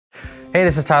Hey,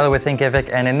 this is Tyler with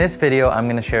Thinkific, and in this video, I'm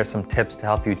going to share some tips to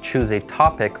help you choose a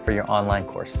topic for your online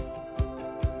course.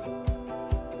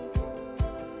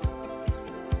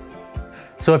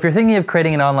 So if you're thinking of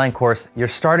creating an online course, your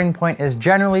starting point is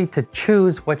generally to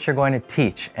choose what you're going to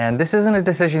teach. And this isn't a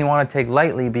decision you want to take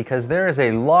lightly because there is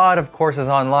a lot of courses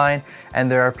online and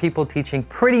there are people teaching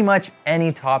pretty much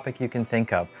any topic you can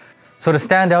think of. So to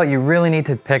stand out, you really need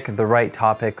to pick the right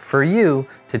topic for you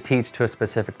to teach to a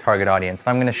specific target audience. And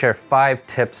I'm going to share 5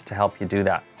 tips to help you do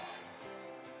that.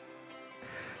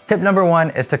 Tip number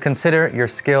 1 is to consider your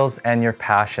skills and your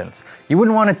passions. You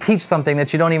wouldn't want to teach something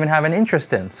that you don't even have an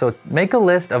interest in. So make a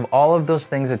list of all of those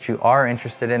things that you are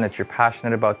interested in, that you're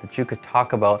passionate about, that you could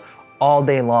talk about all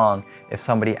day long if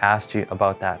somebody asked you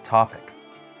about that topic.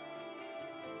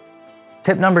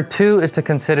 Tip number 2 is to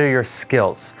consider your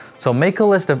skills. So make a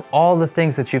list of all the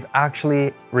things that you've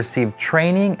actually received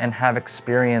training and have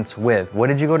experience with. What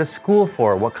did you go to school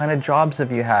for? What kind of jobs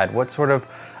have you had? What sort of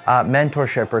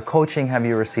mentorship or coaching have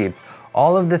you received?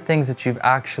 All of the things that you've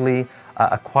actually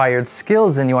acquired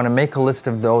skills in, you want to make a list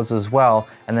of those as well,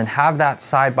 and then have that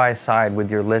side by side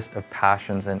with your list of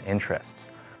passions and interests.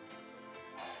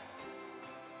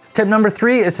 Tip number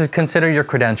 3 is to consider your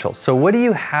credentials. So what do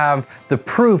you have the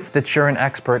proof that you're an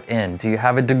expert in? Do you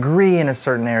have a degree in a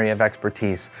certain area of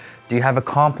expertise? Do you have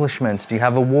accomplishments? Do you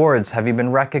have awards? Have you been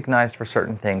recognized for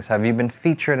certain things? Have you been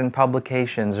featured in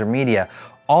publications or media?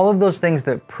 All of those things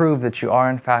that prove that you are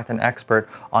in fact an expert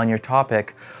on your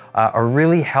topic or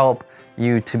really help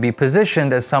you to be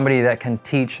positioned as somebody that can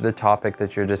teach the topic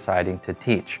that you're deciding to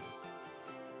teach.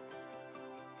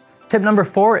 Tip number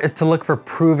 4 is to look for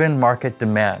proven market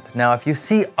demand. Now, if you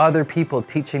see other people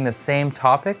teaching the same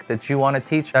topic that you want to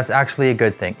teach, that's actually a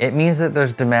good thing. It means that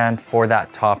there's demand for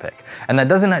that topic. And that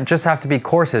doesn't just have to be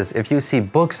courses. If you see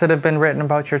books that have been written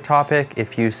about your topic,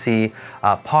 if you see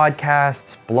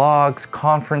podcasts, blogs,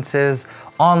 conferences,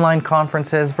 online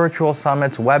conferences, virtual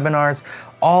summits, webinars,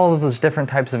 all of those different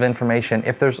types of information.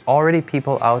 If there's already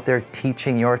people out there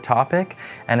teaching your topic,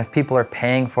 and if people are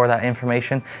paying for that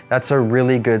information, that's a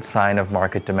really good sign of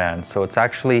market demand. So it's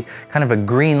actually kind of a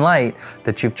green light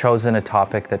that you've chosen a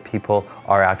topic that people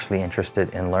are actually interested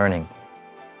in learning.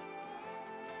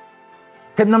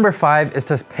 Tip number 5 is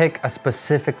to pick a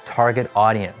specific target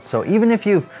audience. So even if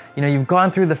you've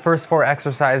gone through the first 4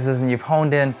 exercises and you've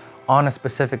honed in on a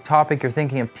specific topic you're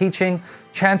thinking of teaching,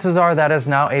 chances are that is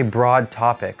now a broad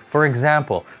topic. For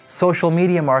example, social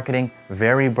media marketing,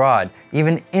 very broad.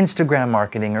 Even Instagram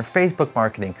marketing or Facebook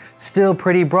marketing, still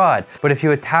pretty broad. But if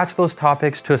you attach those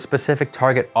topics to a specific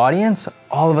target audience,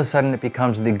 all of a sudden it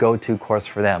becomes the go-to course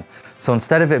for them. So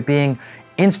instead of it being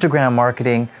Instagram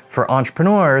marketing for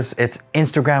entrepreneurs, it's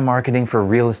Instagram marketing for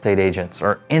real estate agents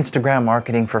or Instagram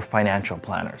marketing for financial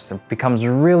planners. It becomes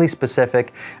really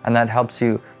specific, and that helps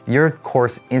your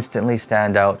course instantly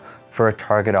stand out for a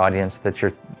target audience that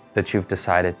you've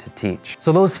decided to teach.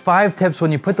 So those 5 tips,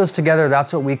 when you put those together,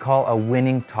 that's what we call a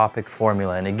winning topic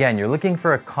formula. And again, you're looking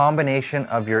for a combination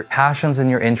of your passions and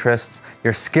your interests,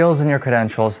 your skills and your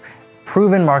credentials,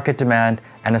 proven market demand,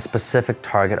 and a specific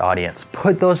target audience.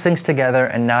 Put those things together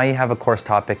and now you have a course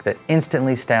topic that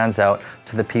instantly stands out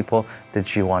to the people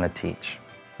that you want to teach.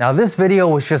 Now this video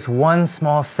was just one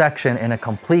small section in a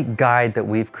complete guide that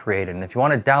we've created. And if you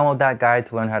want to download that guide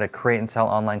to learn how to create and sell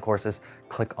online courses,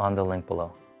 click on the link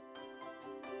below.